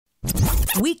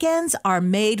Weekends are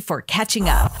made for catching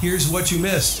up. Here's what you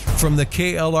missed from the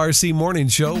KLRC Morning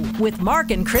Show with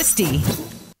Mark and Christy.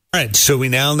 All right, so we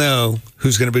now know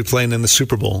who's going to be playing in the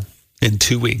Super Bowl in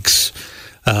 2 weeks.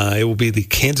 It will be the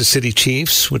Kansas City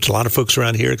Chiefs, which a lot of folks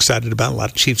around here are excited about, a lot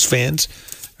of Chiefs fans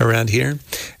around here,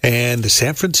 and the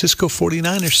San Francisco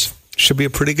 49ers. Should be a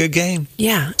pretty good game.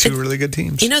 Yeah. Two really good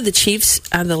teams. You know, the Chiefs,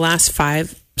 the last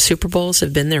 5 Super Bowls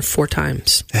have been there 4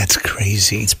 times. That's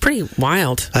crazy. It's pretty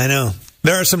wild. I know.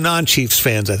 There are some non-Chiefs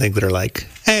fans, I think, that are like,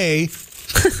 hey.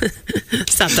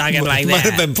 Stop talking like that. Might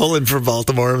have been pulling for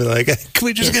Baltimore and be like, can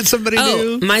we just get somebody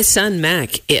new? My son,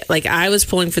 Mac, I was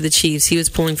pulling for the Chiefs. He was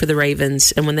pulling for the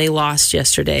Ravens. And when they lost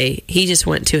yesterday, he just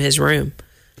went to his room.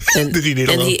 And, did he need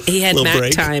a little break? He had Mac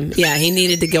break? Time. Yeah, he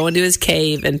needed to go into his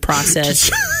cave and process.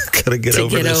 Gotta get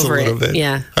over this a little bit.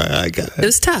 Yeah. I got it. It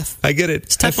was tough. I get it.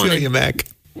 It's tough. I feel you, Mac.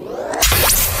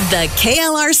 The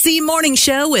KLRC Morning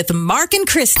Show with Mark and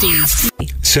Christy.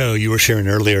 So you were sharing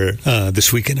earlier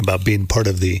this weekend about being part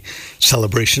of the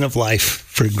celebration of life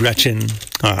for Gretchen,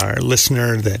 our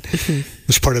listener that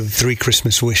was part of the 3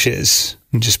 Christmas wishes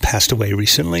and just passed away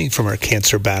recently from her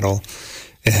cancer battle.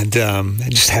 And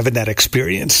just having that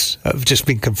experience of just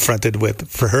being confronted with,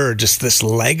 for her, just this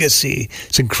legacy.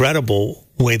 It's incredible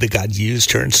way that God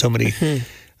used her in so many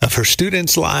of her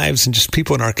students' lives and just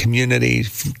people in our community,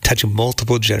 touching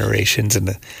multiple generations. And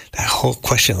that whole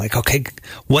question, like, okay,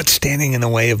 what's standing in the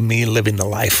way of me living the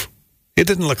life? It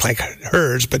didn't look like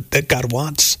hers, but that God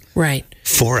wants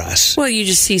for us. Well, you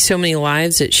just see so many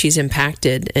lives that she's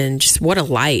impacted, and just what a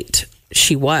light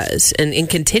she was and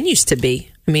continues to be.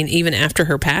 I mean, even after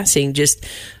her passing, just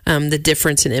the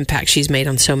difference and impact she's made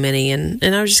on so many. And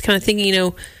I was just kind of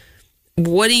thinking,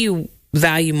 what do you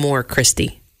value more,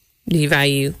 Christy? Do you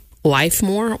value life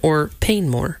more or pain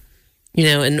more?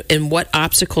 And what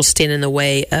obstacles stand in the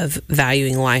way of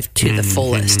valuing life to the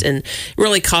fullest? And it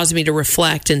really caused me to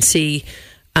reflect and see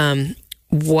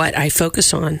what I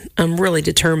focus on. Really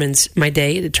determines my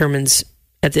day. It determines,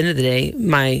 at the end of the day,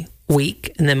 my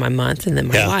week, and then my month, and then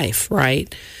my life,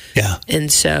 right? Yeah. And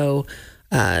so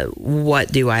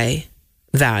what do I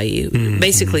value?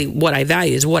 Basically, what I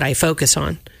value is what I focus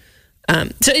on.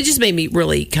 So it just made me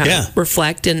really kind of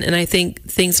reflect, and I think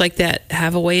things like that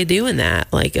have a way of doing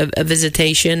that, like a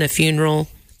visitation, a funeral.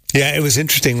 Yeah, it was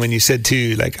interesting when you said,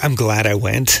 too, like, I'm glad I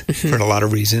went for a lot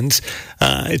of reasons.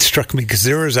 It struck me because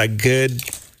there was a good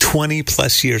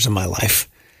 20-plus years of my life,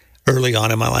 early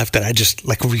on in my life, that I just,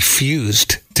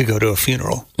 refused to go to a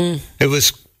funeral. It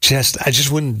was I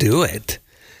just wouldn't do it.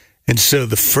 And so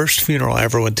the first funeral I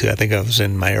ever went to, I think I was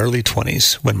in my early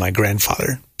 20s when my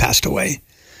grandfather passed away,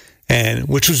 and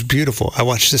which was beautiful. I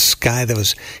watched this guy he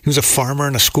was a farmer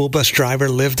and a school bus driver,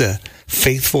 lived a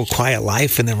faithful, quiet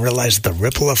life, and then realized the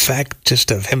ripple effect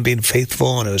just of him being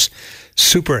faithful. And it was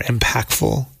super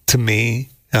impactful to me,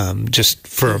 just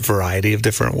for a variety of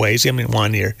different ways. I mean,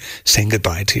 one, you're saying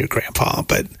goodbye to your grandpa,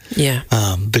 but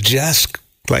just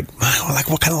like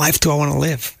what kind of life do I want to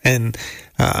live? And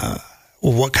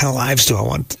what kind of lives do I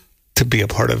want to be a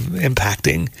part of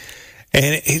impacting?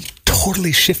 And it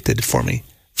totally shifted for me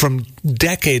from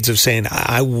decades of saying,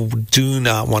 I do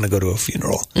not want to go to a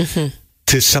funeral,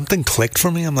 to something clicked for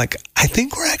me. I'm like, I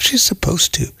think we're actually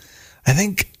supposed to. I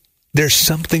think there's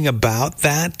something about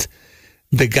that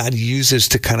God uses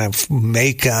to kind of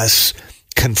make us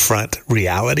confront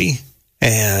reality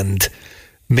and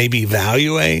maybe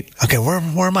evaluate, okay, where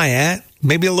am I at?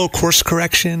 Maybe a little course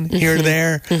correction here or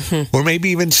there, or maybe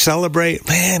even celebrate,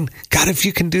 man, God, if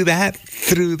you can do that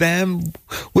through them,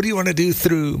 what do you want to do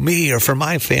through me or for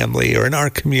my family or in our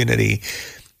community?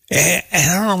 And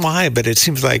I don't know why, but it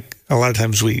seems like a lot of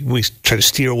times we try to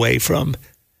steer away from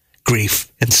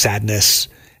grief and sadness.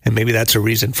 And maybe that's a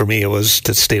reason for me, it was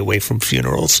to stay away from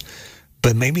funerals.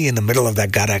 But maybe in the middle of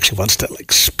that, God actually wants to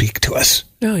speak to us.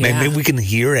 Oh, yeah. Maybe we can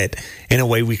hear it in a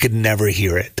way we could never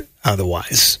hear it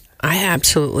otherwise. I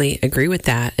absolutely agree with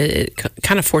that. It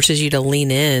kind of forces you to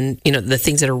lean in, the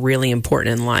things that are really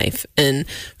important in life. And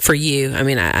for you, I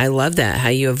mean, I love that, how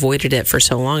you avoided it for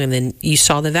so long and then you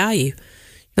saw the value.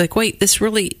 You're like, wait, this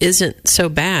really isn't so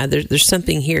bad. There's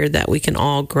something here that we can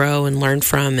all grow and learn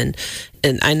from. And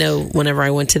I know whenever I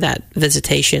went to that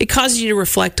visitation, it causes you to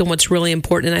reflect on what's really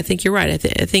important. And I think you're right.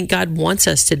 I think God wants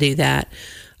us to do that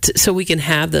so we can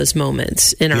have those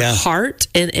moments in our heart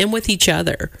and with each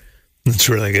other. That's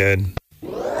really good.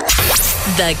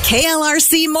 The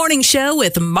KLRC Morning Show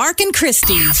with Mark and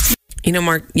Christy.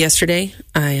 Mark, yesterday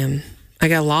I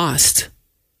got lost.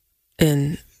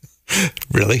 And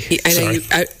really?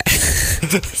 I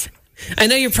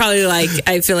know you're probably like,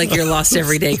 I feel like you're lost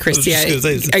every day, Christy.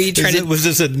 Are you trying was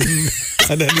this an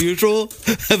unusual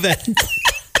event?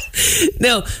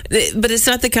 No, but it's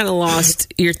not the kind of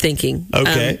lost you're thinking.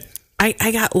 Okay.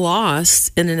 I got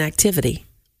lost in an activity.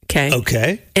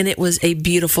 Okay. And it was a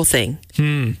beautiful thing.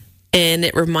 And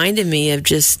it reminded me of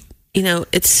just,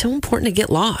 it's so important to get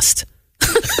lost.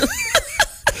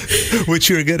 Which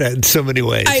you're good at in so many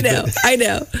ways. I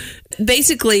know.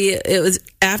 Basically, it was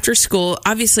after school.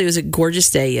 Obviously, it was a gorgeous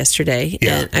day yesterday.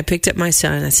 Yeah. And I picked up my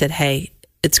son. And I said, hey,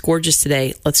 it's gorgeous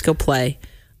today. Let's go play.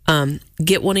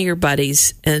 Get one of your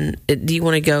buddies. And do you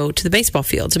want to go to the baseball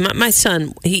fields? And my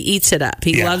son, he eats it up.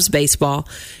 He loves baseball.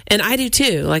 And I do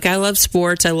too. Like, I love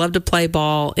sports. I love to play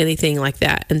ball, anything like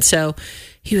that. And so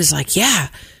he was like, yeah.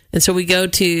 And so we go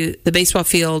to the baseball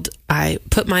field. I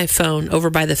put my phone over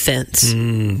by the fence.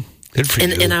 Good for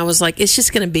you. And I was like, it's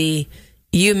just going to be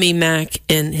you, me, Mac,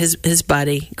 and his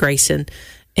buddy Grayson,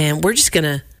 and we're just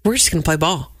gonna play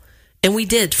ball. And we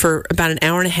did for about an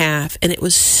hour and a half, and it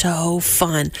was so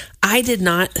fun. I did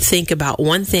not think about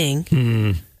one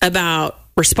thing about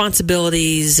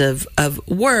responsibilities of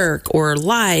work or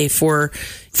life or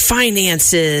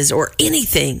finances or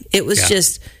anything. It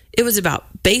was it was about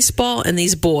baseball and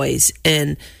these boys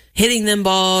and hitting them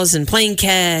balls and playing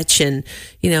catch and,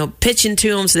 pitching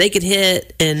to them so they could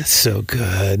hit. And so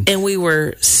good. And we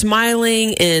were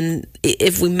smiling. And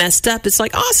if we messed up, it's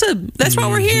like, awesome. That's why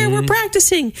we're here. We're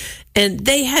practicing. And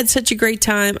they had such a great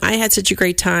time. I had such a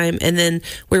great time. And then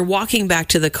we're walking back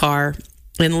to the car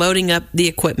and loading up the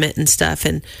equipment and stuff.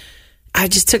 And I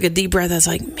just took a deep breath. I was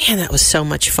like, man, that was so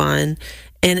much fun.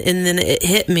 And then it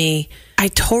hit me. I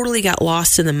totally got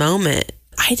lost in the moment.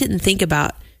 I didn't think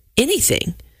about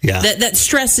anything. Yeah. That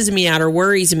stresses me out or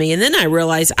worries me. And then I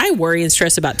realize I worry and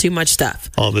stress about too much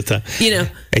stuff. All the time.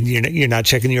 And you're not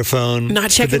checking your phone. Not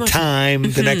checking the time,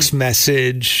 the next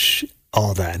message,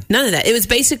 all that. None of that. It was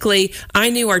basically,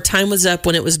 I knew our time was up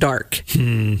when it was dark.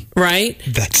 Right?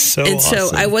 That's so And awesome.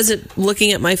 so I wasn't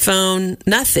looking at my phone,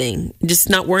 nothing. Just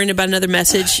not worrying about another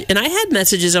message. And I had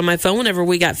messages on my phone whenever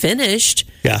we got finished.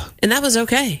 Yeah. And that was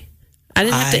okay. I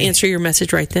didn't have to answer your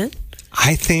message right then.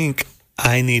 I think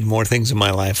I need more things in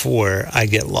my life where I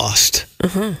get lost,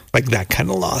 like that kind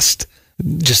of lost.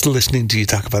 Just listening to you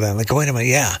talk about that, I'm like, wait a minute,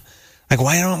 yeah. Like,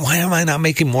 why am I not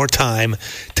making more time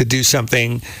to do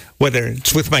something, whether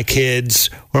it's with my kids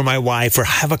or my wife, or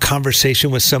have a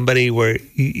conversation with somebody where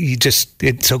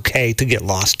it's okay to get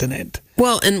lost in it.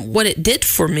 Well, and what it did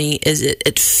for me is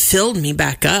it filled me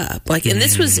back up. Like, and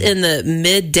this was in the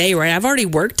midday, right? I've already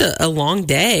worked a long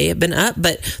day. I've been up,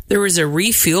 but there was a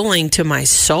refueling to my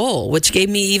soul, which gave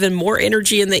me even more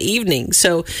energy in the evening.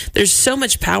 So there's so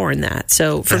much power in that.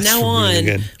 So from now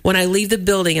on, when I leave the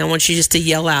building, I want you just to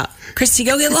yell out, Christy,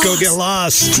 go get lost. Go get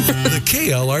lost. The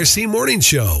KLRC Morning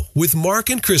Show with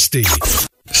Mark and Christy.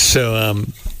 So,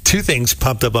 two things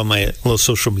popped up on my little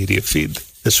social media feed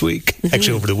this week,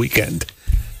 actually over the weekend,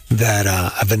 that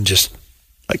I've been just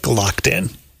like locked in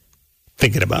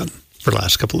thinking about for the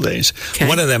last couple of days. Okay.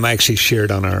 One of them I actually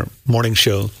shared on our morning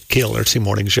show, KLRC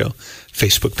Morning Show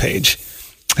Facebook page.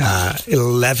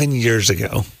 11 years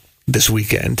ago this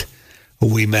weekend,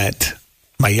 we met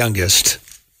my youngest,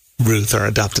 Ruth, our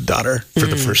adopted daughter, for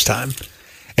the first time.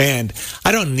 And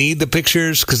I don't need the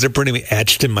pictures because they're pretty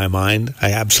etched in my mind.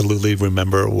 I absolutely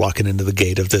remember walking into the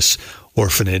gate of this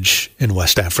orphanage in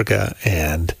West Africa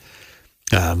and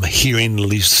hearing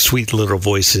these sweet little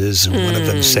voices, and one of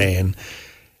them saying,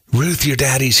 Ruth, your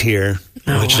daddy's here,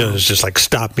 which was just like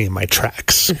stop me in my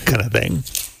tracks kind of thing.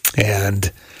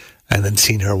 And then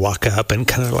seeing her walk up and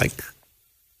kind of like,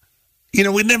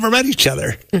 we'd never met each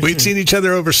other. We'd seen each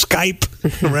other over Skype,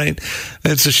 right?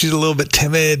 And so she's a little bit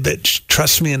timid, but she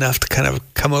trusts me enough to kind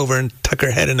of come over and tuck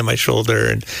her head into my shoulder.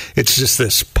 And it's just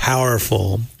this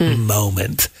powerful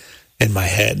moment in my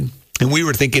head. And we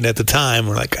were thinking at the time,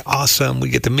 we're like, awesome, we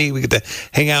get to meet, we get to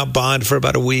hang out, bond for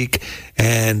about a week.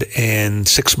 And in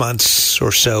 6 months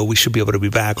or so, we should be able to be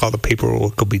back. All the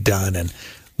paperwork will be done, and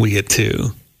we get to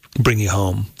bring you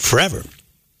home forever.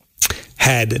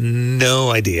 Had no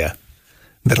idea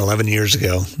that 11 years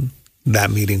ago,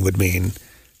 that meeting would mean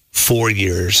 4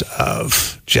 years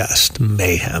of just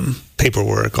mayhem,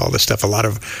 paperwork, all this stuff. A lot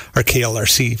of our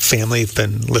KLRC family have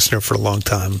been listener for a long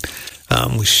time.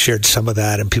 We shared some of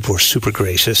that, and people were super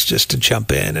gracious just to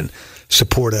jump in and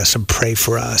support us and pray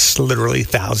for us. Literally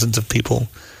thousands of people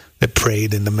that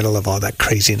prayed in the middle of all that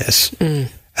craziness.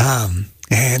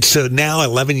 And so now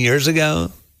 11 years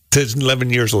ago, to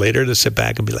 11 years later, to sit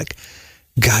back and be like,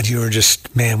 God, you were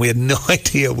just, man, we had no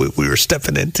idea what we were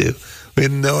stepping into. We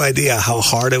had no idea how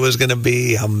hard it was going to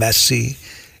be, how messy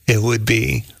it would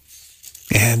be.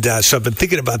 And so I've been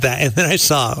thinking about that. And then I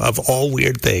saw, of all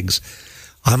weird things,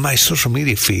 on my social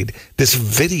media feed, this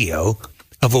video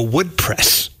of a wood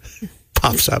press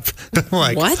pops up. I'm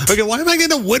like, what? Okay, why am I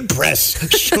getting a wood press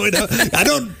showing up? I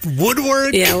don't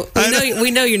woodwork. Yeah,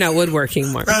 we know you're not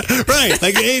woodworking, Mark. Right.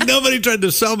 Like, ain't nobody tried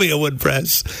to sell me a wood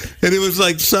press. And it was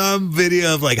like some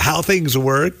video of like how things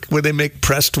work when they make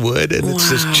pressed wood. And it's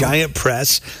this giant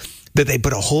press that they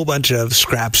put a whole bunch of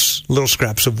little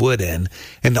scraps of wood in.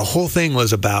 And the whole thing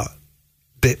was about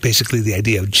basically the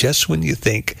idea of just when you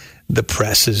think the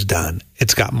press is done,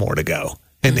 it's got more to go.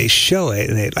 And they show it,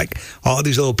 and they like all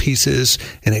these little pieces,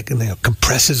 and it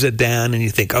compresses it down, and you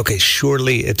think, okay,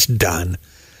 surely it's done.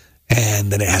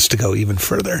 And then it has to go even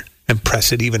further and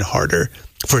press it even harder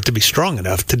for it to be strong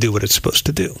enough to do what it's supposed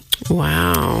to do.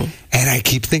 Wow. And I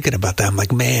keep thinking about that. I'm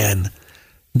like, man,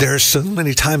 there are so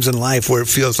many times in life where it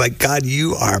feels like, God,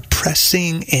 you are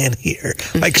pressing in here.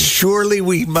 Like, surely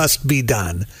we must be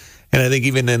done. And I think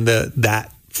even in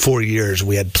that 4 years,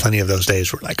 we had plenty of those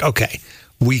days where like, okay,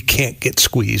 we can't get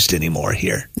squeezed anymore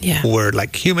here. Yeah. We're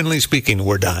like, humanly speaking,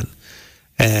 we're done.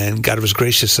 And God was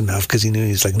gracious enough because he knew,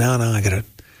 he's like, no,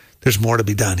 there's more to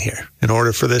be done here. In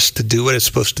order for this to do what it's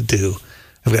supposed to do,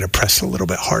 I've got to press a little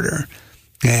bit harder.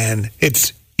 And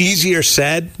it's easier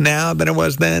said now than it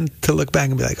was then to look back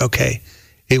and be like, okay,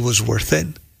 it was worth it.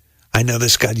 I know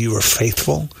this, God, you were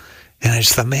faithful. And I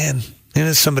just thought, man,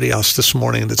 there's somebody else this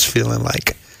morning that's feeling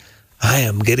like, I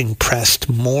am getting pressed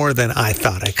more than I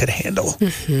thought I could handle.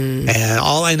 Mm-hmm. And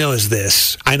all I know is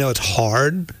this. I know it's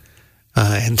hard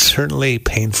and certainly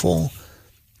painful,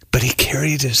 but he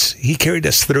carried us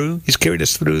through. He's carried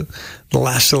us through the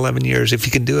last 11 years. If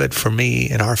he can do it for me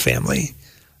and our family,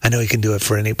 I know he can do it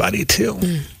for anybody too.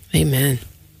 Amen.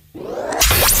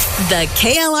 The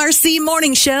KLRC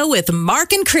Morning Show with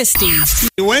Mark and Christy.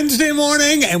 Wednesday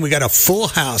morning, and we got a full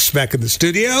house back in the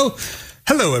studio.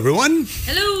 Hello, everyone.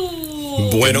 Hello.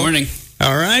 Good morning.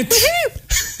 All right.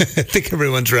 I think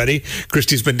everyone's ready.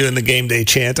 Christy's been doing the game day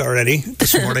chant already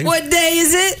this morning. What day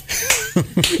is it?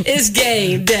 It's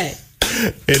game day.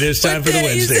 It is time for the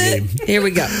Wednesday game. Here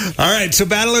we go. All right, so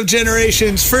Battle of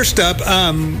Generations. First up,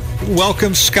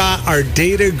 welcome Scott, our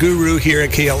data guru here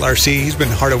at KLRC. He's been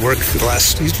hard at work for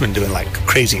he's been doing like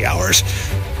crazy hours,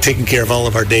 taking care of all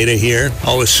of our data here.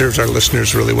 Always serves our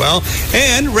listeners really well.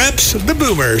 And reps the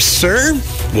boomers, sir.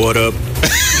 What up?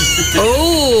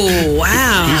 Oh,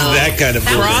 wow. He's that kind of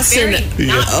boomer. Crossing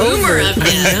boomer of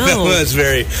him. That was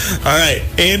very... All right,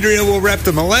 Andrea will rep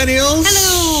the millennials.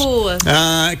 Hello.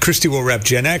 Christy will rep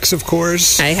Gen X, of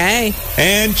course. Hey.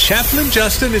 And Chaplain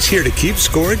Justin is here to keep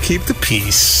score and keep the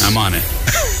peace. I'm on it.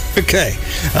 Okay.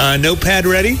 Notepad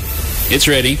ready? It's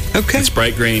ready. Okay. It's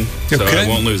bright green, so Okay. I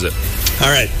won't lose it. All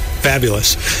right.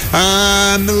 Fabulous.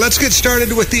 Let's get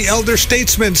started with the elder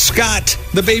statesman. Scott,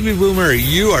 the baby boomer,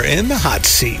 you are in the hot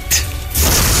seat.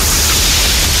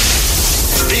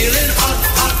 Feeling hot,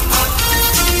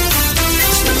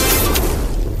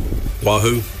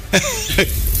 Wahoo.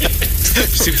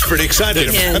 Seems pretty excited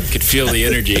about Yeah. Could feel the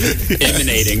energy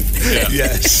emanating. Yeah.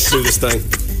 Yes. Do this thing.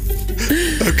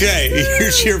 Okay,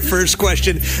 here's your first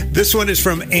question. This one is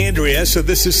from Andrea, so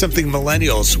this is something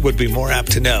millennials would be more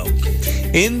apt to know.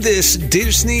 In this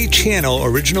Disney Channel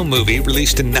original movie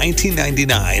released in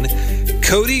 1999,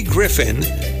 Cody Griffin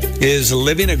is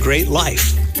living a great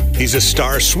life. He's a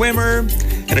star swimmer,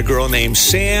 and a girl named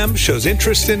Sam shows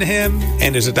interest in him,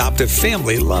 and his adoptive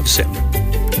family loves him.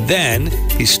 Then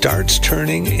he starts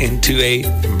turning into a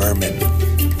merman.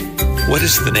 What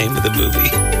is the name of the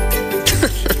movie?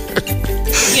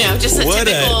 You know, just a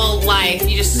typical life.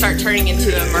 You just start turning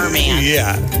into a merman.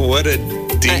 Yeah, what a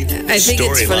deep I think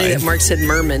it's funny that Mark said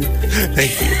merman.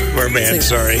 Thank you. Merman, It's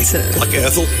sorry. Like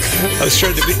Ethel. I was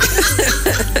trying to be...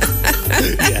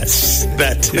 Yes,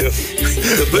 that too.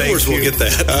 The boomers will get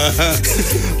that.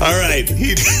 All right,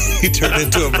 he turned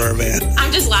into a merman.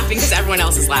 I'm just laughing because everyone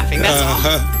else is laughing. That's all.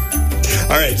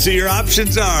 All right, so your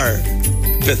options are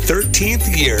The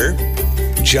 13th Year,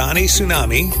 Johnny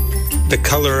Tsunami, The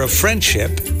Color of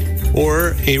Friendship,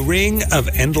 or A Ring of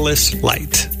Endless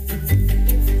Light.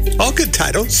 All good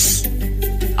titles.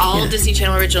 All Disney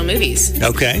Channel original movies.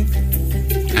 Okay.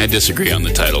 I disagree on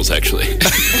the titles, actually.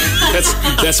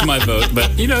 That's my vote,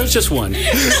 but, it's just one.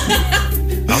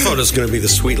 I thought it was going to be The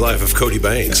Sweet Life of Cody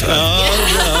Banks.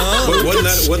 Oh, no. Wasn't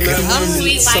that one?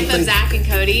 Sweet Life of Zach and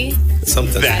Cody.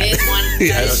 Something. That is one.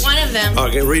 Yes. That is one of them.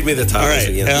 Okay, read me the titles All right.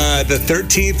 again. The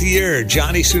 13th Year,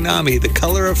 Johnny Tsunami, The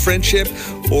Color of Friendship,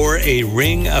 or A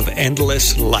Ring of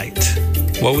Endless Light.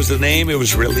 What was the name? It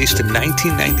was released in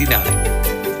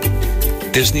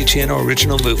 1999. Disney Channel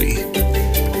original movie.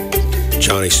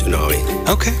 Johnny Tsunami.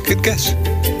 Okay, good guess.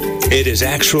 It is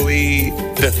actually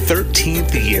The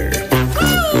 13th Year.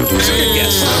 That's a good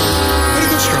guess. Pretty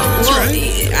good, strong.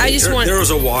 I just want. There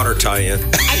was a water tie-in.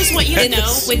 I just want you to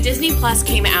know, when Disney Plus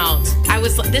came out,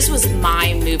 this was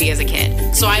my movie as a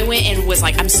kid. So I went and was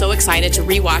like, I'm so excited to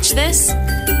rewatch this.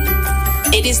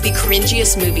 It is the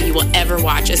cringiest movie you will ever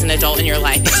watch as an adult in your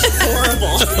life. It's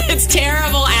horrible. It's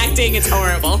terrible acting. It's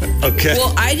horrible. Okay.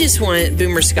 Well, I just want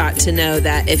Boomer Scott to know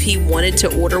that if he wanted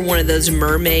to order one of those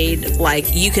mermaid,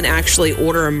 like you can actually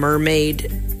order a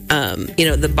mermaid,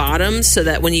 the bottoms, so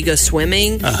that when you go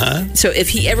swimming. So if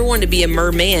he ever wanted to be a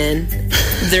merman,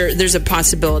 there's a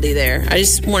possibility there. I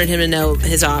just wanted him to know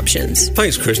his options.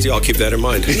 Thanks, Christy. I'll keep that in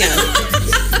mind. Yeah.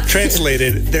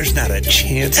 Translated, there's not a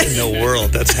chance in the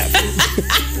world that's happening.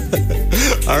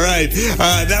 All right.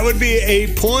 That would be a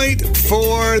point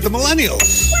for the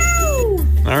millennials. Woo!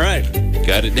 All right.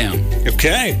 Got it down.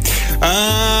 Okay.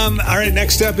 All right.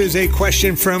 Next up is a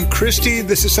question from Christy.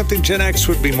 This is something Gen X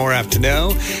would be more apt to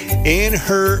know. In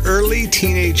her early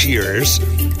teenage years,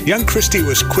 young Christy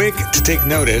was quick to take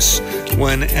notice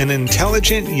when an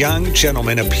intelligent young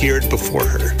gentleman appeared before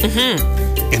her.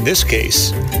 In this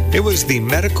case, it was the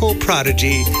medical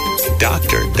prodigy,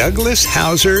 Dr. Douglas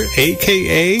Hauser,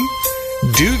 a.k.a.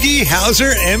 Doogie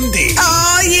Howser, M.D.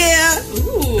 Oh, yeah.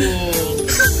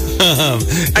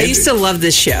 I used to love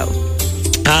this show.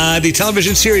 The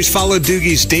television series followed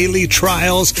Doogie's daily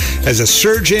trials as a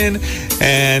surgeon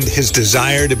and his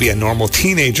desire to be a normal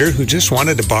teenager who just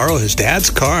wanted to borrow his dad's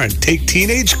car and take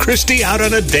teenage Christy out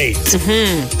on a date.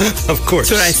 Of course.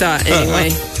 That's what I thought,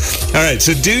 anyway. All right,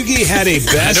 so Doogie had a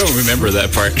best... I don't remember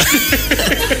that part.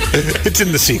 It's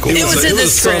in the sequel. It was in the a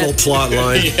subtle script. plot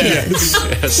line.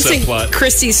 It's in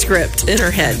Christy's script in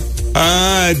her head.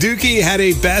 Doogie had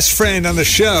a best friend on the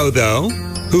show, though,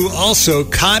 who also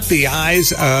caught the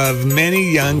eyes of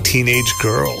many young teenage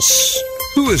girls.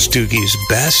 Who was Doogie's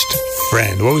best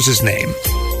friend? What was his name?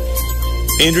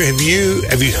 Andrew, have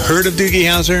you heard of Doogie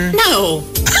Howser? No.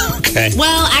 Okay.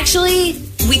 Well, actually,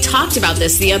 we talked about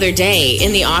this the other day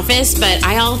in the office, but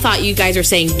I all thought you guys were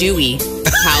saying Dewey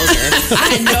Howser. I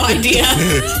had no idea.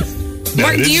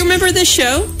 Mark, do you remember this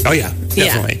show? Oh, yeah.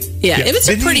 Definitely. Yeah. It was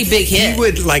a pretty big hit. He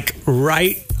would,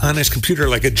 write on his computer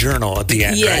like a journal at the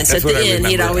end. Yes, right? That's at the what I end, remember.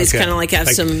 he'd always kind of have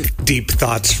some deep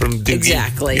thoughts from Doogie.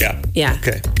 Exactly. Yeah.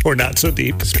 Okay. Or not so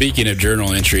deep. Speaking of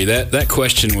journal entry, that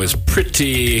question was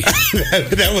pretty...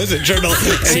 that was a journal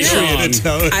entry in its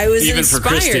own. I was Even inspired. for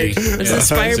Christy. I was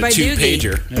inspired by It was a Doogie.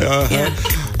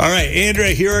 two-pager. All right,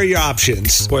 Andrea, here are your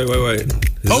options. Wait.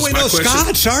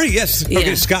 Scott. Sorry, yes. Yeah.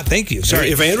 Okay, Scott, thank you. Sorry.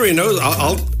 If Andrea knows,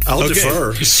 I'll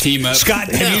defer. Team up. Scott,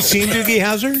 have you seen Doogie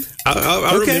Howser?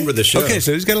 I remember the show. Okay,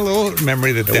 so he's got a little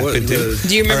memory to tap into.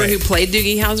 Do you remember who played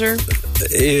Doogie Howser?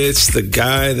 It's the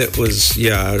guy that was,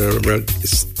 I don't remember.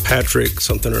 It's Patrick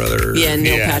something or other. Yeah,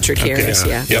 Neil Yeah. Patrick Okay. Harris.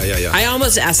 Yeah. Yeah. I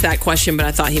almost asked that question, but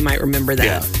I thought he might remember that.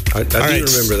 Yeah. I do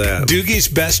remember that. Doogie's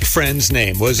best friend's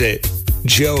name, was it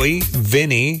Joey,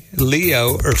 Vinny,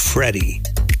 Leo, or Freddie?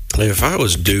 If I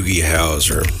was Doogie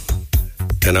Howser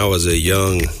and I was a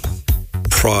young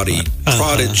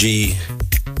prodigy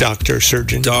Doctor,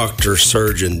 surgeon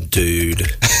dude,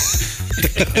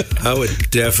 I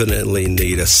would definitely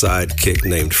need a sidekick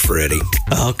named Freddie.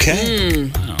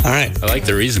 Okay. All right. I like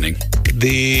the reasoning.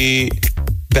 The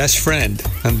best friend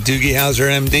on Doogie Howser,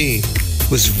 MD,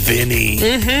 was Vinny.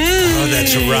 Oh,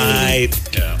 that's right.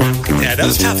 Yeah, that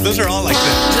was tough. Those are all like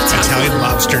the Italian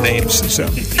mobster names. So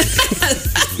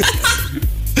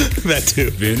that too.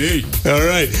 Vinny. All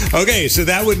right. Okay, so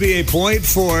that would be a point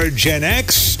for Gen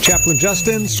X. Chaplain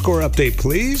Justin, score update,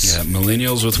 please. Yeah,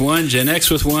 millennials with 1, Gen X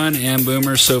with 1, and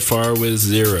boomers so far with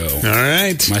 0. All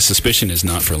right. My suspicion is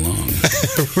not for long.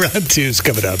 Round 2's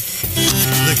coming up.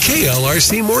 The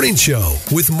KLRC Morning Show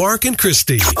with Mark and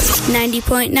Christy.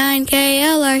 90.9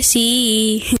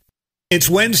 KLRC. It's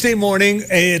Wednesday morning.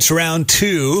 It's round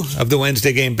 2 of the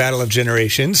Wednesday game Battle of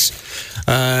Generations.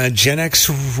 Gen X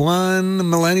 1,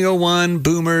 Millennial 1,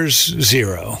 Boomers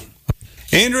 0.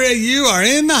 Andrea, you are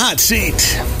in the hot seat.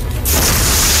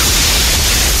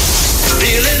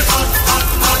 Feeling hot.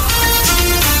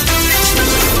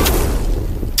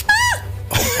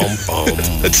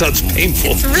 That sounds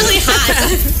painful. It's really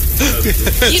hot.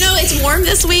 It's warm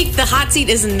this week. The hot seat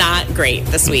is not great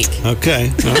this week.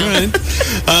 Okay. All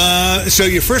right. So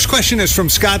your first question is from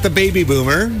Scott the Baby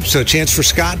Boomer. So a chance for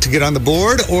Scott to get on the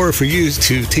board or for you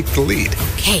to take the lead.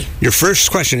 Okay. Your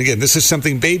first question, again, this is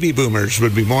something baby boomers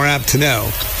would be more apt to know.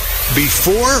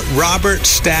 Before Robert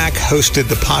Stack hosted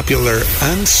the popular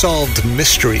Unsolved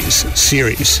Mysteries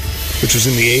series, which was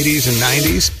in the 80s and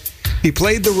 90s, he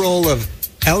played the role of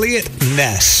Elliot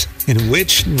Ness in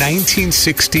which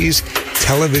 1960s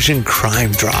television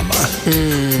crime drama?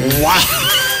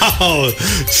 Wow.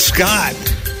 Scott.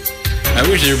 I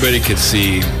wish everybody could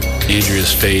see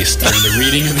Andrea's face during the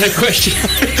reading of that question.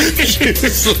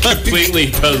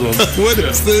 Completely puzzled. What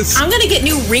is this? I'm going to get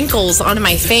new wrinkles on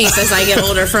my face as I get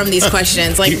older from these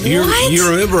questions. Like, what? You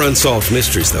remember Unsolved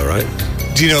Mysteries, though, right?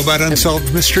 Do you know about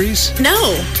Unsolved Mysteries?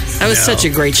 No. That was such a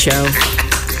great show.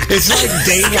 It's like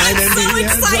Dayline I'm so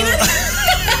excited.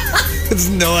 It's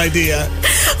no idea.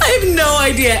 I have no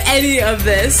idea any of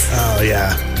this. Oh,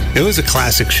 yeah. It was a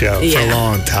classic show for a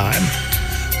long time.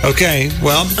 Okay,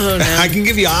 well, I can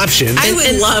give you options. I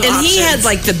would love options. And he had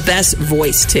like the best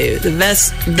voice too. The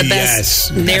best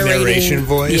narration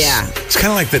voice. Yeah. It's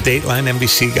kind of like the Dateline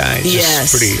NBC guy. It's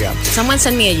yes. Pretty, Someone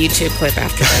send me a YouTube clip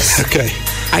after this. Okay.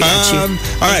 I got you.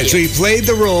 All right, so he played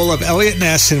the role of Elliot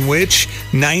Ness in which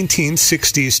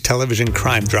 1960s television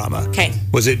crime drama? Okay.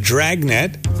 Was it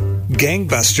Dragnet,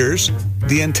 Gangbusters,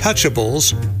 The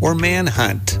Untouchables, or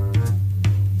Manhunt?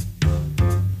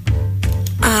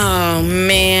 Oh,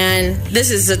 man.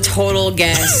 This is a total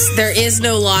guess. There is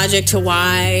no logic to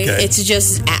why. Okay. It's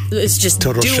just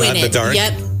Total doing shot in the dark?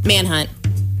 Yep. Manhunt.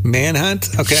 Manhunt?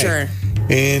 Okay. Sure.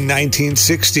 In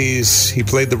 1960s, he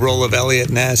played the role of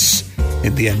Elliot Ness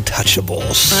in The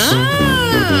Untouchables.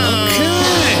 Okay.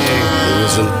 It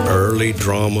was an early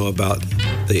drama about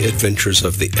the adventures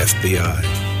of the FBI.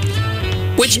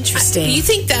 Which, interesting. Do you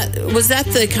think that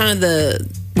the kind of the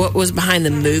what was behind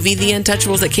the movie The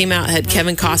Untouchables that came out? Had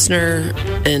Kevin Costner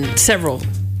and several.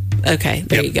 Okay,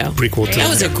 there you go. Prequel to that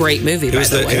was a great movie. By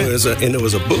the way, it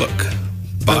was a book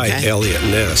by Elliot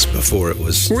Ness before it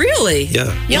was. Really?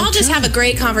 Yeah. Y'all just have a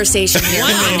great conversation here.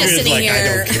 I'm just sitting like, here. I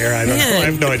don't care. I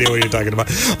have no idea what you're talking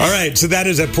about. All right, so that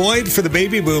is a point for the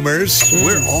baby boomers.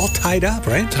 We're all tied up,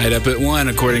 right? Tied up at 1,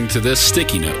 according to this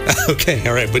sticky note. Okay,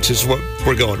 all right, which is what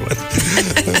we're going with.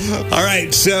 All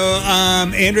right, so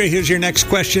Andrea, here's your next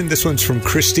question. This one's from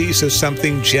Christy, so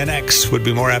something Gen X would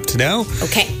be more apt to know.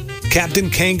 Okay. Captain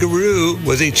Kangaroo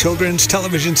was a children's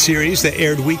television series that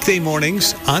aired weekday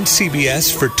mornings on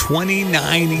CBS for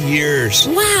 29 years.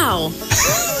 Wow.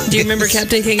 Do you remember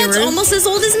Captain Kangaroo? That's almost as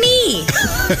old as me.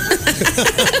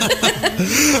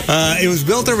 It was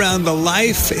built around the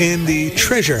life in the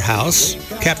treasure house.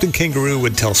 Captain Kangaroo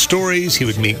would tell stories, he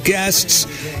would meet guests,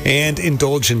 and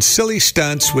indulge in silly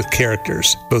stunts with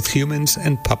characters, both humans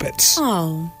and puppets.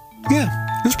 Oh. Yeah,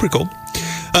 it was pretty cool.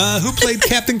 Who played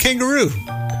Captain Kangaroo?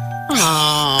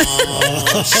 Oh,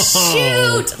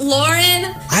 shoot,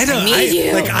 Lauren!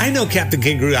 I know Captain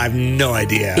Kangaroo. I have no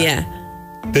idea. Yeah.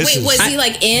 Was he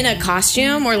like in a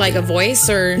costume or like a voice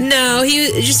or? No, he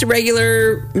was just a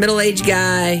regular middle-aged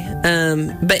guy.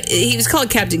 But he was called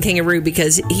Captain Kangaroo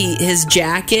because his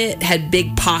jacket had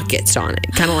big pockets on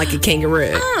it, kind of like a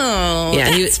kangaroo. Oh,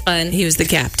 yeah, that's fun. He was the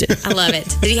captain. I love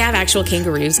it. Did he have actual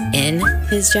kangaroos in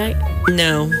his jacket?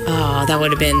 No. Oh, that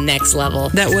would have been next level.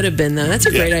 That would have been, though. That's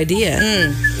a great idea.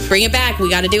 Bring it back. We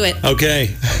got to do it. Okay,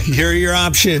 here are your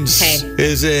options. Okay.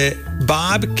 Is it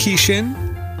Bob Keeshan,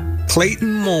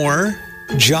 Clayton Moore,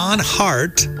 John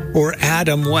Hart, or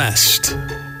Adam West?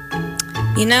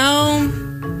 You know,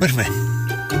 Wait a minute.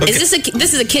 Okay.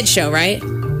 this is a kid show, right?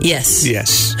 Yes.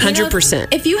 Yes.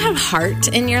 100%. If you have Hart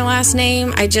in your last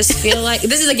name, I just feel like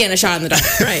this is again a shot in the dark,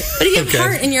 right? But if you have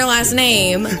Hart in your last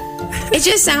name, it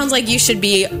just sounds like your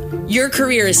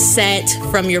career is set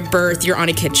from your birth. You're on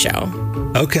a kid show.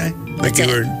 Okay. Like you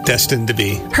were destined to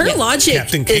be. Her logic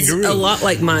Captain is Kangaroo. a lot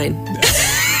like mine.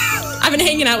 I've been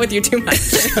hanging out with you too much.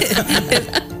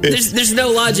 There's no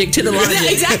logic to the logic.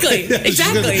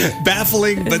 Exactly.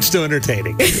 Baffling, but still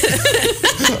entertaining.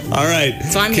 All right.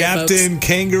 So I'm here, Captain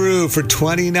Kangaroo for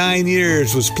 29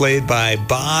 years was played by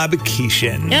Bob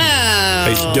Keeshan. Oh.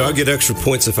 Hey, do I get extra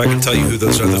points if I can tell you who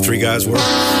those other 3 guys were?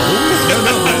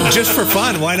 No, just for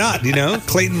fun. Why not? You know,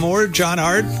 Clayton Moore, John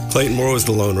Hart. Clayton Moore was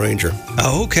the Lone Ranger.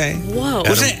 Oh, okay. Whoa.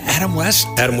 Was it Adam West?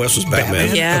 Adam West was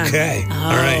Batman. Yeah. Okay. Oh,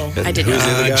 All right. I did Who's not.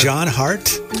 the other guy? John Hart.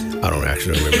 I don't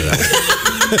actually remember that.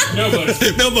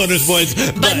 No bonus points.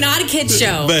 But not a kid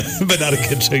show. But not a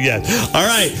kid show yet. All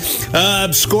right.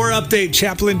 Score update,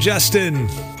 Chaplain Justin.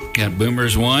 Got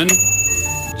Boomers 1,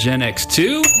 Gen X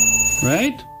 2,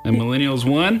 right? And Millennials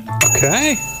 1.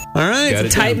 Okay. All right. Got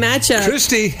it Tight down. matchup.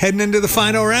 Christy heading into the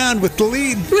final round with the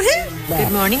lead.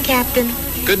 Good morning, Captain.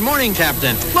 Good morning,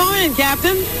 Captain. Morning,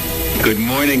 Captain. Good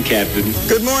morning, Captain.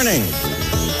 Good morning.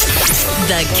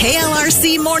 The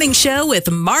KLRC Morning Show with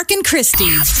Mark and Christy.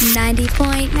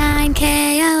 90.9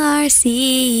 KLRC.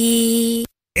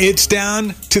 It's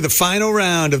down to the final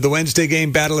round of the Wednesday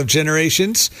game Battle of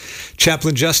Generations.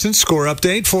 Chaplain Justin, score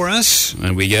update for us.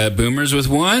 And we got Boomers with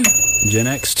 1, Gen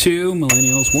X 2,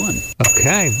 Millennials 1.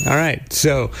 Okay. All right.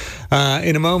 So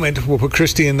in a moment, we'll put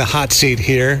Christy in the hot seat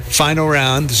here. Final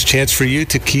round. There's a chance for you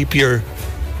to keep your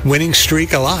winning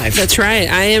streak alive. That's right.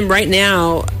 I am right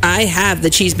now. I have the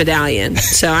cheese medallion,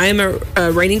 so I am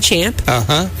a reigning champ.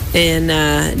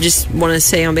 And just want to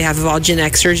say on behalf of all Gen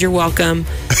Xers, you're welcome,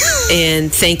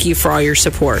 and thank you for all your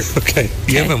support. Okay,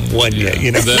 you haven't won yet.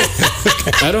 You know,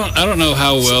 I don't know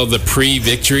how well the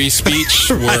pre-victory speech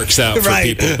works out for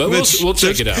people, but we'll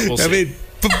check it out. We'll see. I mean,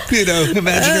 you know,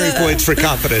 imaginary points for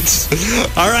confidence.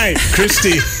 All right,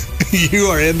 Christy, you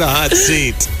are in the hot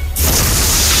seat.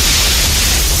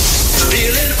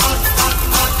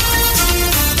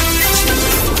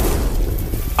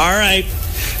 All right.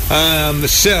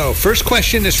 So, first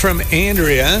question is from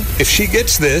Andrea. If she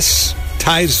gets this,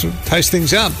 ties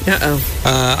things up.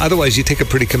 Otherwise, you take a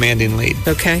pretty commanding lead.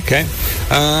 Okay.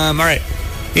 All right.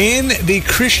 In the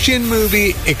Christian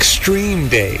movie Extreme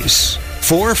Days,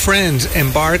 4 friends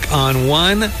embark on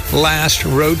one last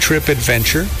road trip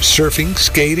adventure: surfing,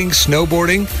 skating,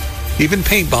 snowboarding, even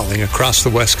paintballing across the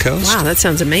West Coast. Wow, that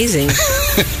sounds amazing.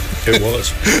 It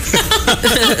was.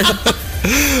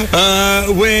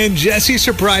 When Jessie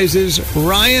surprises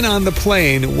Ryan on the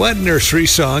plane, what nursery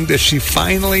song does she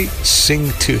finally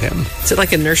sing to him? Is it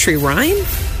like a nursery rhyme?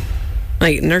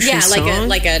 Like nursery song? Yeah,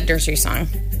 like a nursery song.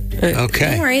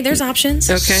 Okay. Don't worry, there's options.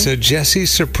 Okay. So Jessie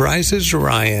surprises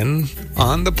Ryan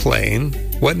on the plane.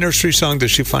 What nursery song does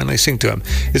she finally sing to him?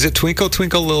 Is it Twinkle,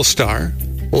 Twinkle, Little Star,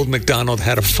 Old MacDonald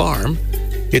Had a Farm,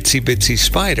 Itsy Bitsy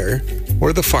Spider,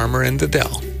 or The Farmer in the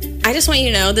Dell? I just want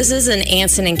you to know this is an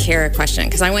Anson and Kara question,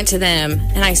 because I went to them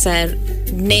and I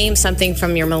said, name something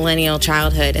from your millennial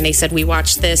childhood. And they said, we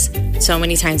watched this so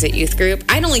many times at youth group.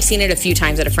 I'd only seen it a few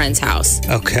times at a friend's house.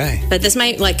 Okay. But this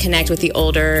might connect with the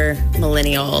older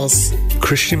millennials.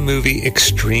 Christian movie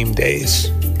Extreme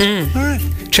Days. All right.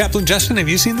 Chaplain Justin, have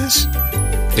you seen this?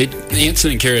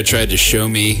 Anson and Kara tried to show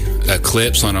me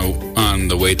clips on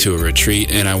the way to a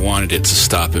retreat, and I wanted it to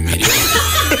stop immediately.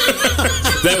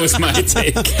 That was my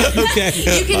take.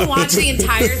 Okay. You can watch the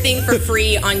entire thing for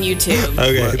free on YouTube.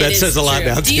 Okay, that says a lot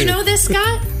now, too. Do you know this,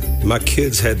 Scott? My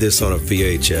kids had this on a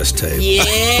VHS tape. Yeah.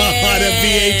 On a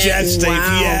VHS tape,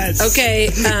 yes. Okay.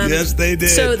 Yes, they did.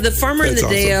 So the Farmer in the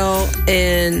Dale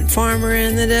and Farmer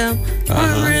in the Dale,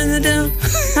 Farmer in the Dale.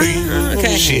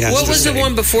 Okay. What was the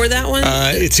one before that one?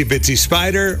 Itsy Bitsy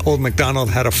Spider, Old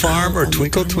MacDonald Had a Farm, or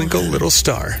Twinkle, Twinkle, Little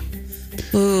Star.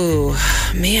 Ooh,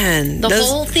 man. The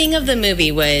whole thing of the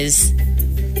movie was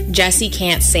Jessie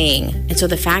can't sing. And so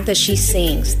the fact that she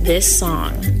sings this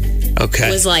song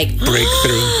was like...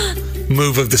 breakthrough.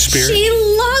 Move of the spirit. She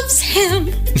loves him.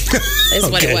 Is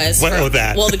what it was. What was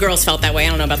that? Well, the girls felt that way. I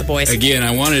don't know about the boys. Again,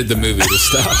 I wanted the movie to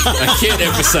stop. I can't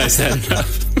emphasize that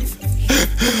enough.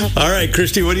 All right,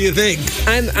 Christy, what do you think?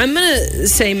 I'm going to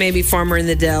say maybe Farmer in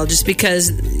the Dell, just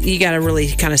because you got to really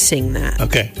kind of sing that.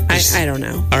 Okay. I don't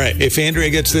know. All right. If Andrea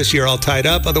gets this, you're all tied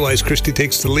up. Otherwise, Christy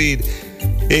takes the lead.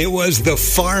 It was The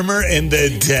Farmer in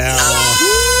the Dell.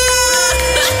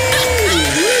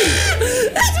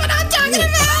 That's what I'm talking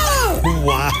about.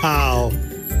 Wow.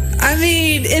 I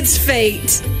mean, it's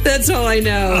fate. That's all I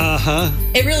know.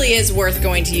 It really is worth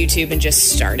going to YouTube and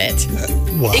just start it.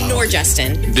 Wow. Ignore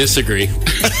Justin. Disagree.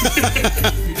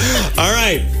 All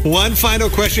right. One final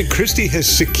question. Christy has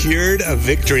secured a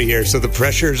victory here, so the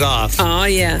pressure's off. Oh,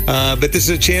 yeah. But this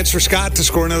is a chance for Scott to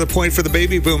score another point for the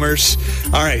baby boomers.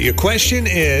 All right. Your question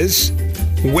is,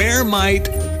 where might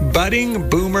budding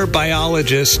boomer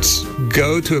biologists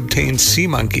go to obtain sea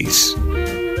monkeys?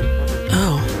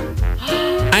 Oh.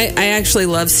 I actually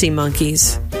love sea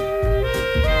monkeys,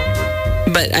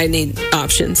 but I need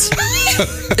options.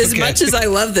 As much as I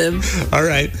love them. All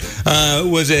right.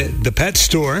 Was it the pet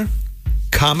store,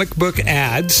 comic book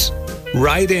ads,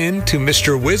 Write In to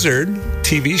Mr. Wizard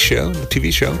TV show,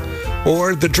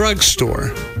 or the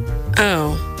drugstore?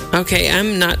 Oh, okay.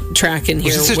 I'm not tracking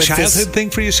here. Was this a childhood thing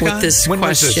for you, Scott? With this when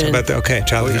question. Was this about the, okay,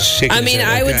 childhood. I mean,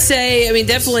 I would say,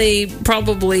 definitely,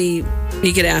 probably,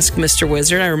 you could ask Mr.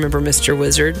 Wizard. I remember Mr.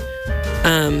 Wizard.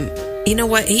 You know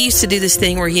what? He used to do this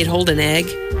thing where he'd hold an egg,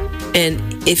 and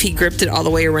if he gripped it all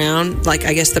the way around,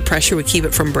 I guess the pressure would keep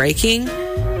it from breaking.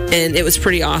 And it was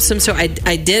pretty awesome. So I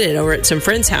did it over at some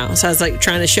friend's house. I was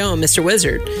trying to show him Mr.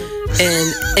 Wizard.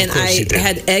 And I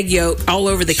had egg yolk all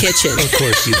over the kitchen. Of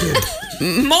course you did.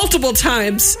 Multiple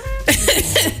times.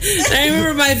 I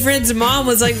remember my friend's mom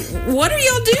was like, "What are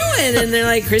y'all doing?" And they're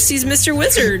like, "Christy's Mr.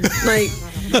 Wizard."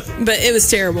 But it was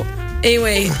terrible.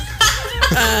 Anyway,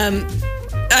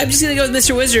 I'm just going to go with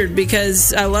Mr. Wizard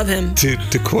because I love him.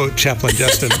 To quote Chaplain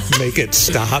Justin, make it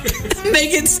stop.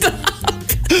 Make it stop.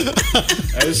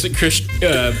 I just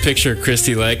picture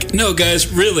Christy like, no,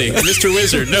 guys, really, Mr.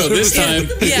 Wizard, no, this time.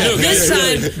 Yeah, no, this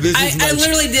time. This I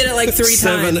literally did it like 3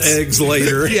 7 times. eggs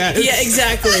later. Yeah,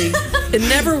 exactly. It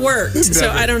never worked. So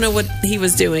I don't know what he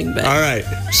was doing. But All right.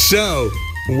 So,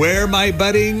 where my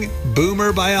budding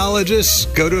boomer biologists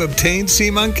go to obtain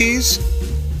sea monkeys?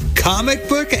 Comic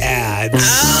book ads.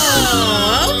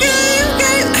 Oh,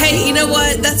 okay. Hey, you know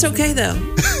what? That's okay, though.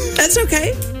 That's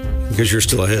okay. Because you're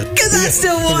still ahead. Because I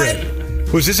still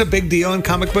won. Was this a big deal in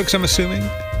comic books, I'm assuming?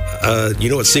 You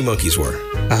know what sea monkeys were?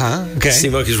 Okay. Sea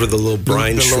monkeys were the little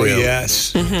brine shrimp.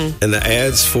 Yes. And the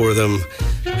ads for them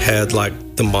had like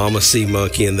the mama sea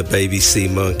monkey and the baby sea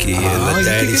monkey and the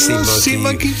daddy sea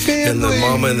monkey and the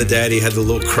mama and the daddy had the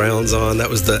little crowns on. That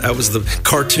was the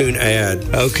cartoon ad.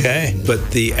 Okay.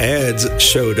 But the ads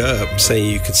showed up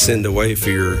saying you could send away for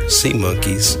your sea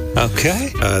monkeys.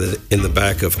 Okay. In the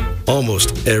back of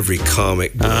almost every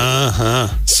comic book.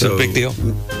 So big deal.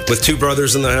 With 2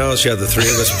 brothers in the house, you had the 3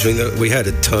 of us we had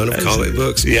a ton of comic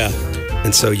books. Yeah.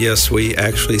 And so, yes, we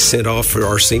actually sent off for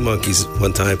our sea monkeys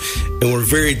one time, and we're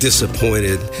very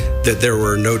disappointed that there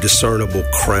were no discernible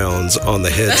crowns on the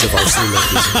heads of our sea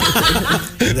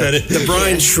monkeys. The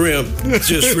brine shrimp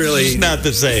just really... It's not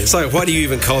the same. It's like, why do you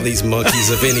even call these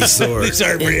monkeys of any sort? These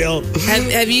aren't real.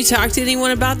 Have you talked to anyone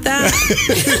about that?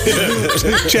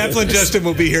 Chaplain Justin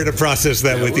will be here to process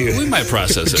that with you. We might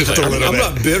process it. Just a little bit.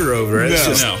 I'm not bitter over it.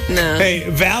 No. Hey,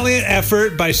 valiant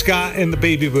effort by Scott and the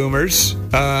Baby Boomers.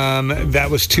 That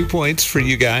was 2 points for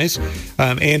you guys.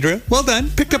 Andrea, well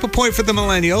done. Picked up a point for the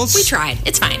millennials. We tried.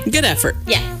 It's fine. Good effort.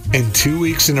 Yeah. And 2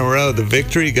 weeks in a row, the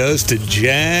victory goes to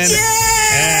Jen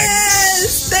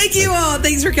Yes! Thank you all.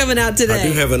 Thanks for coming out today. I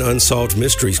do have an Unsolved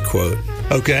Mysteries quote.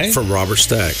 Okay. From Robert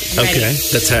Stack. Okay.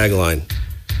 The tagline.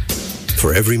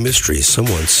 For every mystery,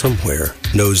 someone somewhere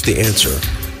knows the answer.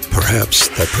 Perhaps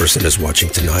that person is watching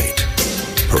tonight.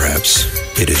 Perhaps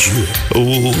it is you.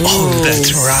 Oh,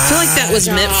 that's right. I feel like that was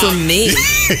meant for me.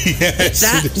 Yes.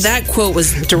 That quote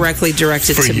was directly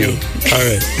directed For to you. me. All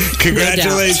right.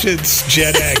 Congratulations,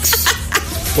 Gen X.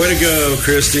 Way to go,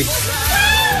 Christy.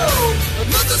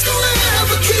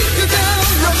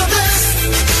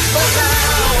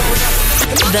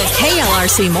 The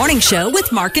KLRC Morning Show with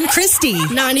Mark and Christy.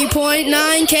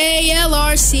 90.9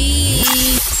 KLRC.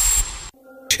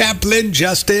 Chaplain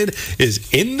Justin is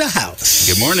in the house.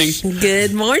 Good morning.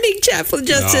 Good morning, Chaplain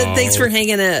Justin. Oh. Thanks for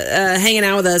hanging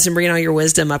out with us and bringing all your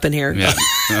wisdom up in here. Yeah.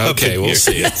 Okay, we'll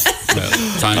see.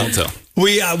 Time will tell.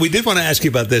 We did want to ask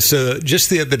you about this. So just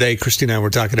the other day, Christy and I were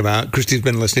talking about, Christy's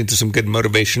been listening to some good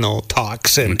motivational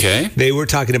talks, and they were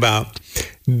talking about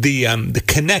the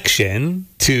connection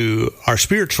to our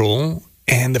spiritual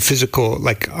and the physical,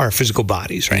 like our physical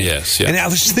bodies, right? Yes, yeah. And I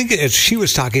was thinking, as she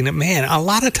was talking, that, man, a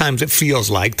lot of times it feels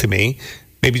like to me,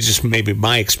 maybe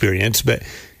my experience, but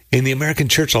in the American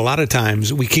church, a lot of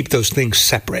times we keep those things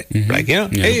separate. Mm-hmm. Like,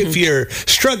 hey, if you're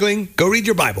struggling, go read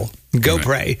your Bible, go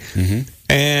pray. Mm-hmm.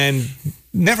 And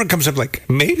never comes up like,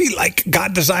 maybe like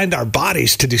God designed our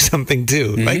bodies to do something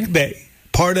too. Mm-hmm. Like that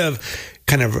part of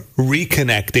kind of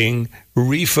reconnecting,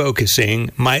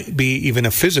 refocusing might be even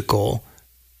a physical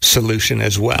solution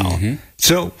as well. Mm-hmm.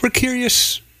 So we're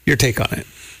curious your take on it.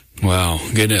 Wow,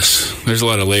 goodness. There's a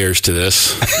lot of layers to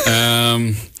this.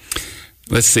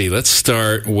 Let's see. Let's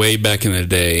start way back in the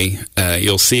day.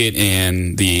 You'll see it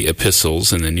in the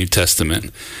epistles in the New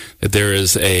Testament that there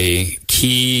is a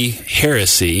key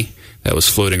heresy that was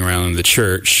floating around in the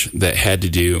church that had to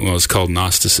do what was called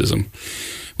Gnosticism,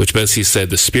 which basically said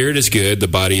the spirit is good, the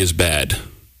body is bad.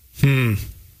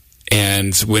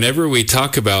 And whenever we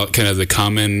talk about kind of the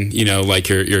common, like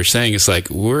you're saying, it's like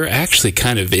we're actually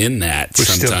kind of in that we're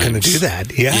sometimes. We're still going to do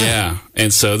that, yeah. Yeah.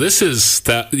 And so this is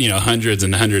that, hundreds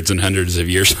and hundreds and hundreds of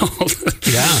years old.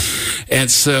 Yeah. And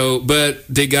so,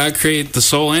 but did God create the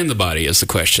soul and the body is the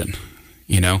question.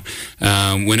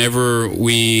 Whenever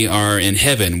we are in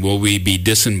heaven, will we be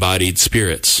disembodied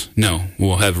spirits? No,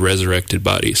 we'll have resurrected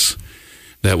bodies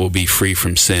that will be free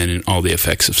from sin and all the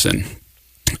effects of sin.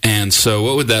 And so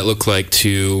what would that look like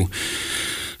to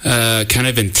kind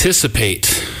of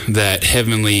anticipate that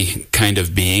heavenly kind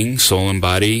of being, soul and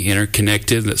body,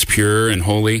 interconnected, that's pure and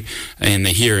holy in the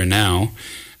here and now?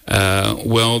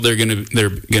 Well, they're going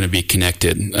to be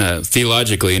connected.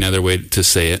 Theologically, another way to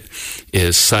say it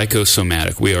is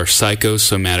psychosomatic. We are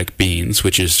psychosomatic beings,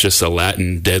 which is just a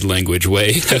Latin dead language way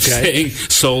of saying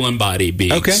soul and body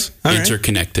beings,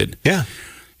 interconnected. Yeah.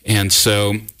 And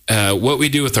so what we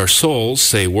do with our souls,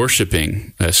 say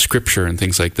worshiping, scripture and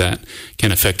things like that,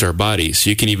 can affect our bodies.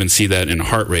 You can even see that in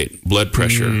heart rate, blood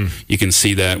pressure. You can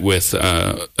see that with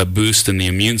a boost in the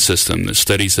immune system. The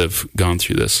studies have gone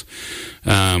through this.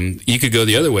 You could go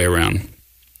the other way around.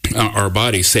 Our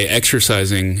bodies, say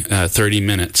exercising 30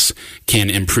 minutes can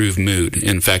improve mood.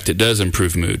 In fact, it does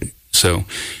improve mood. So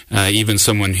even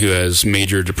someone who has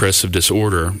major depressive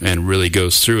disorder and really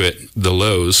goes through it, the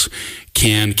lows,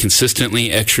 can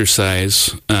consistently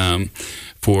exercise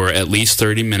for at least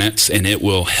 30 minutes, and it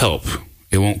will help.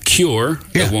 It won't cure,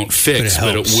 it won't fix,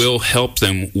 but it will help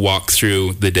them walk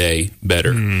through the day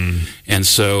better. And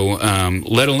so,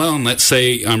 let alone, let's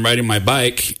say I'm riding my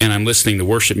bike and I'm listening to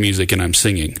worship music and I'm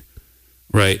singing.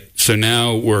 Right. So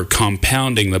now we're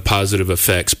compounding the positive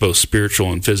effects, both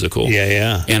spiritual and physical.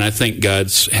 Yeah. And I think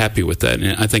God's happy with that.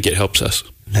 And I think it helps us.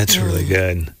 That's really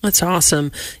good. That's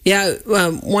awesome. Yeah.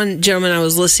 One gentleman I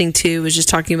was listening to was just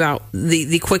talking about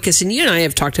the quickest, and you and I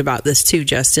have talked about this too,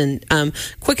 Justin.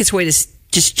 Quickest way to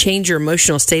just change your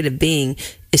emotional state of being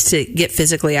is to get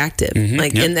physically active.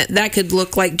 And that could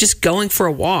look like just going for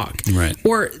a walk. Right.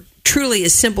 Or truly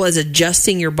as simple as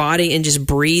adjusting your body and just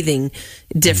breathing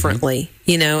differently,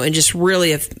 and just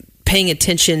really paying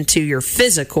attention to your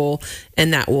physical,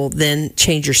 and that will then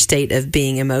change your state of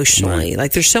being emotionally.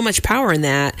 Like there's so much power in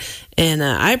that, and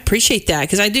I appreciate that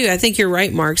because I think you're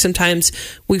right, Mark. Sometimes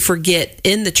we forget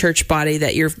in the church body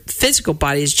that your physical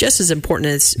body is just as important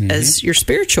as your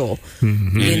spiritual.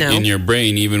 In your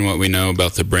brain, even what we know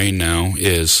about the brain now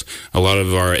is a lot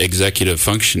of our executive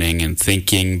functioning and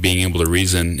thinking, being able to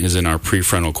reason, is in our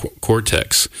prefrontal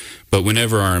cortex. But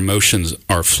whenever our emotions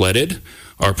are flooded,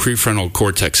 our prefrontal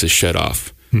cortex is shut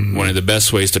off. One of the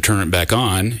best ways to turn it back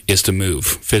on is to move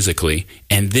physically,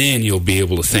 and then you'll be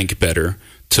able to think better,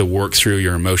 to work through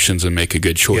your emotions and make a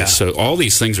good choice. Yeah. So all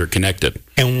these things are connected.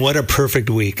 And what a perfect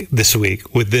week this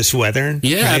week with this weather.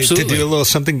 Yeah, absolutely. To do a little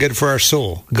something good for our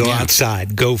soul. Go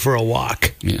outside, go for a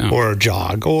walk or a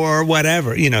jog or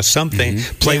whatever, something.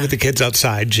 Play with the kids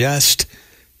outside just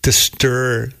to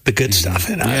stir the good stuff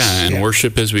in us. Yeah, and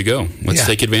worship as we go. Let's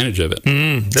take advantage of it.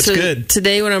 That's good.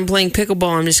 Today when I'm playing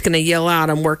pickleball, I'm just going to yell out,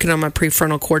 I'm working on my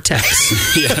prefrontal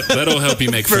cortex. Yeah, that'll help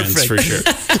you make friends for sure.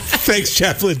 Thanks,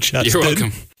 Chaplain Justin. You're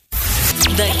welcome.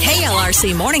 The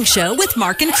KLRC Morning Show with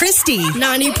Mark and Christy.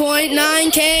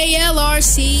 90.9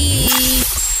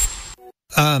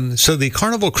 KLRC. So the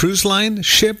Carnival Cruise Line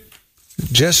ship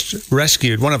just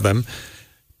rescued one of them.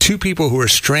 2 people who were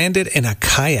stranded in a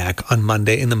kayak on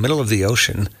Monday in the middle of the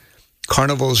ocean.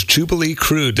 Carnival's Jubilee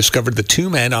crew discovered the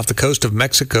 2 men off the coast of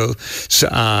Mexico's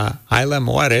Isla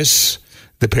Mujeres.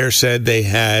 The pair said they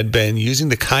had been using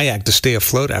the kayak to stay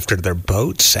afloat after their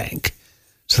boat sank.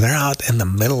 So they're out in the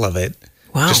middle of it,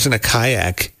 just in a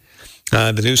kayak.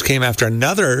 The news came after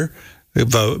another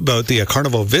boat, the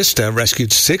Carnival Vista,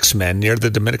 rescued 6 men near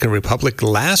the Dominican Republic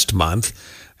last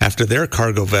month after their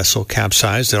cargo vessel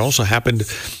capsized. It also happened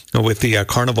with the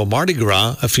Carnival Mardi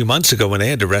Gras a few months ago when they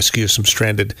had to rescue some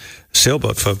stranded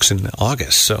sailboat folks in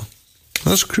August. So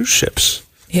those cruise ships.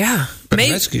 Yeah.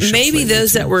 Maybe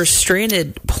those that were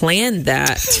stranded planned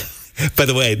that. By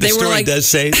the way, the story does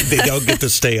say they don't get to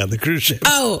stay on the cruise ship.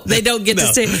 Oh, they don't get to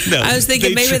stay. No, I was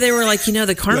thinking maybe they were like,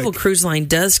 the Carnival Cruise Line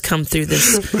does come through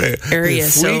this area.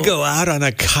 If we go out on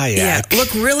a kayak.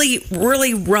 Look really,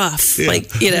 really rough.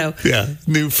 Yeah.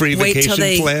 New free wait vacation till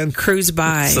they plan. cruise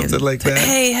by. Something like that.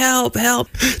 Hey, help. Do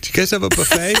you guys have a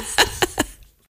buffet?